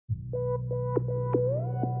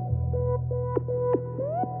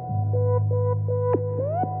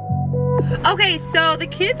Okay, so the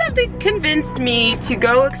kids have convinced me to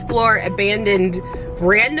go explore abandoned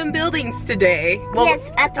random buildings today. Well, yes,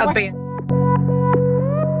 at the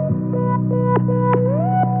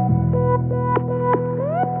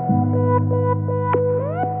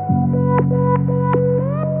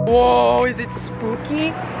Whoa, is it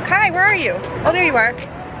spooky? Kai, where are you? Oh, there you are.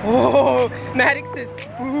 Oh, Maddox is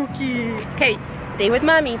spooky. Okay, stay with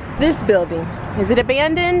mommy. This building, is it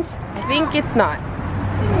abandoned? I think it's not.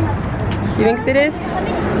 You think it is? Some of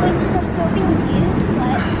the places are still being used, but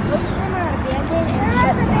most of them are abandoned and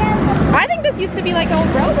shut down. I think this used to be like old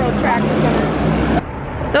railroad tracks or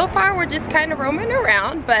something. So far, we're just kind of roaming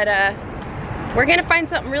around, but we're gonna find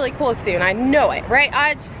something really cool soon. I know it, right,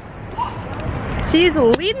 Aj? She's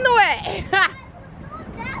leading the way.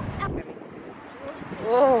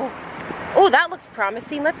 Whoa. Oh, that looks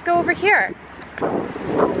promising. Let's go over here.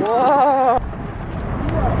 Whoa.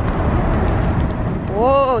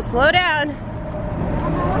 Whoa, slow down.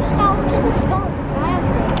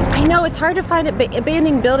 I know, it's hard to find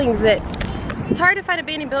abandoned buildings that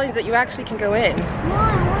you actually can go in.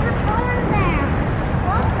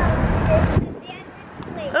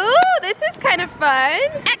 Ooh, this is kind of fun.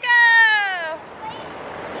 Echo!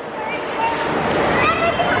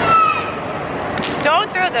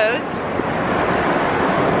 Don't throw those.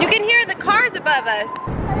 You can hear the cars above us.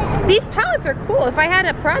 These pallets are cool. If I had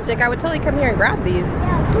a project, I would totally come here and grab these.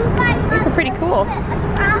 These are pretty cool.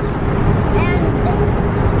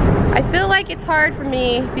 I feel like it's hard for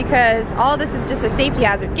me because all this is just a safety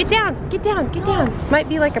hazard. Get down, get down, get down. Might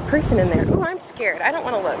be like a person in there. Oh, I'm scared. I don't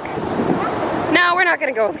want to look. No, we're not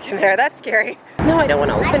going to go look in there. That's scary. No, I don't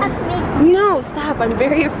want to open it. No, stop. I'm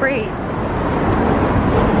very afraid.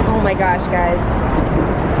 Oh my gosh, guys.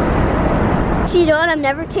 If you don't, I'm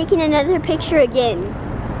never taking another picture again.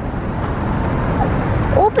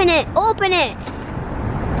 Open it, open it.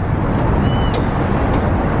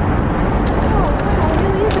 Oh, wow, it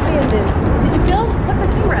really is abandoned. Did you film? Put the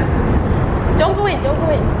camera. Don't go in, don't go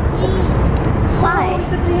in. Why? Oh,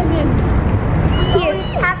 it's abandoned. Here,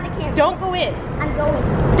 tap the camera. Don't go in. I'm going.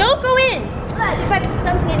 Don't go in. Look, there might be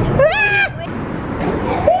something in there.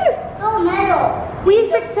 It's all metal. We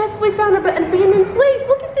successfully found an abandoned place.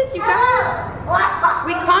 Look at this, you guys.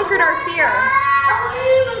 We conquered our fear.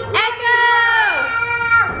 Echo!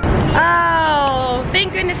 Oh,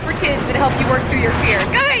 thank goodness for kids that help you work through your fear.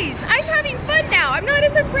 Guys, I'm having fun now. I'm not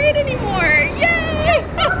as afraid anymore. Yay!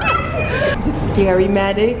 Is it scary,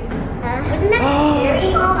 Maddox? Wasn't that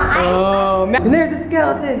scary, Mama? Oh, and there's a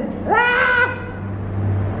skeleton. Ah!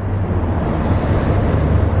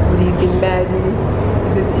 What do you think, Maddie?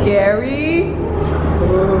 Is it scary?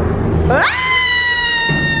 Oh. Ah!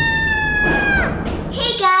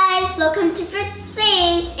 Hey guys, welcome to Britt's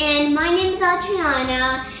Space, and my name is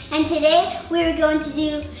Adriana, and today we're going to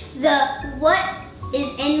do the What is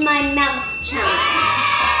in My Mouth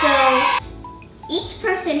challenge. So each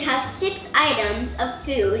person has 6 items of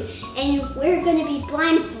food, and we're going to be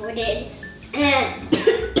blindfolded, and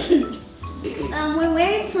we're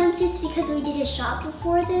wearing swimsuits because we did a shop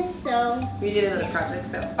before this, so. We did another project,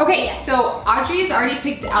 so. Okay, yeah. So Audrey's already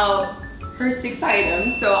picked out her 6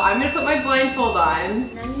 items, so I'm gonna put my blindfold on.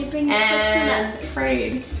 And I'm gonna bring the first one and up.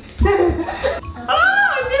 afraid. Oh,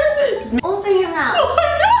 I'm nervous. Open your mouth. Oh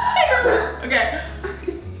my God. Okay.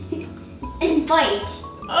 And bite.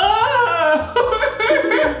 Oh.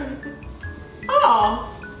 Oh.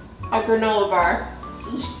 A granola bar.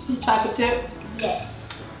 Chocolate chip. Yes.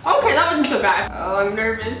 Okay, that wasn't so bad. Oh, I'm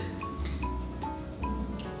nervous.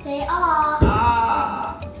 Say ah.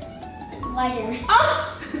 Ah. Wider.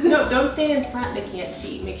 Ah. No, don't stand in front. They can't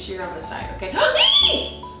see. Make sure you're on the side, okay? Oh,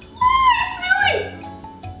 it's smelling.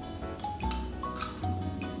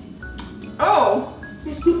 Oh.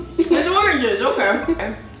 It's oranges.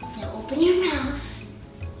 Okay. So open your mouth.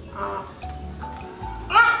 Ah.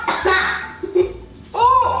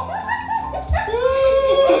 Oh.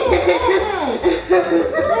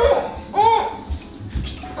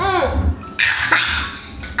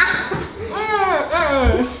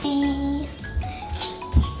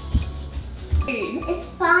 It's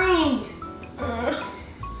fine.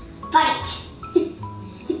 Bite.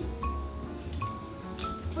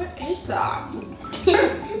 What is that?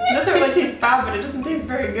 It doesn't really taste bad, but it doesn't taste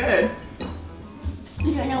very good.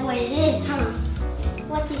 You don't know what it is, huh?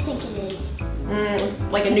 What do you think it is?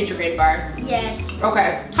 Like a Nutri-Grain bar. Yes.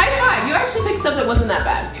 Okay. High five. You actually picked stuff that wasn't that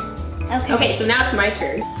bad. Okay. Okay, so now it's my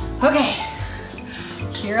turn. Okay.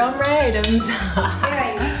 Here are my items.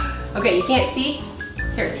 Okay, you can't see?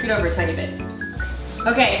 Here, scoot over a tiny bit.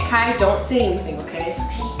 Okay, Kai, don't say anything, okay?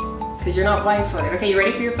 because you're not blindfolded. Okay, you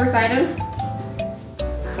ready for your first item?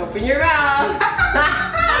 Open your mouth.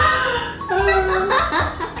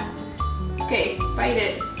 Okay, bite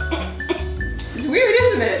it. It's weird,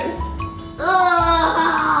 isn't it?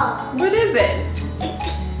 What is it?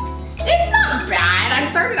 It's not bad. I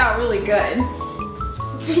started out really good.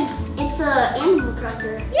 It's a animal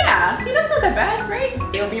cracker. Yeah, see, that's not that bad, right?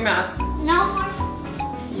 Okay, open your mouth. No.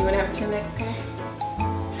 You want to have a turn next guy?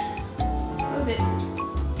 Close it.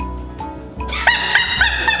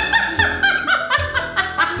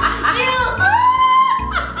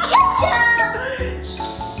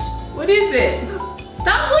 What is it?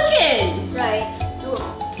 Stop looking! Sorry.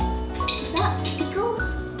 Is that pickles?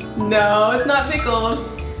 No, it's not pickles.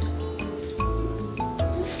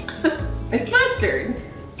 It's mustard.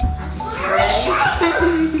 I'm sorry.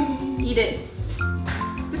 Eat it.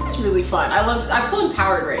 This is really fun. I feel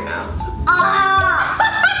empowered right now.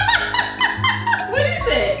 What is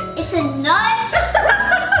it? It's a nut.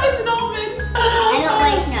 It's an almond. I don't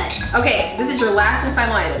like nuts. Okay, this is your last and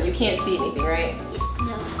final item. You can't see anything, right?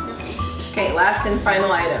 No, nothing. Okay, last and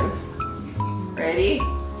final item. Ready?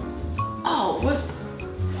 Oh, whoops.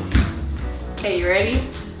 Okay, you ready?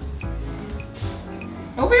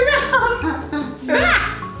 Open your mouth.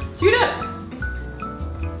 Shoot up.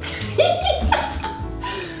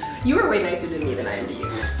 You were way nicer to me than I am to you.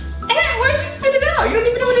 Hey, why'd you spit it out? You don't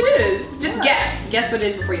even know what it is. Just guess. Guess what it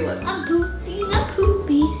is before you look. I'm poopy, not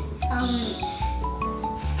poopy.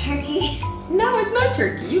 Turkey. No, it's not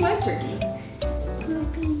turkey. You like turkey.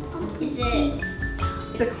 Is it?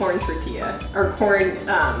 It's a corn tortilla. Or corn,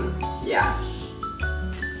 yeah.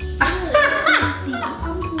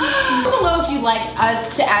 Comment below if you'd like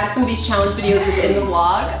us to add some of these challenge videos within the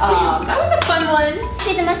vlog. That was a fun one.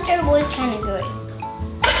 Actually, the mustard was kind of good.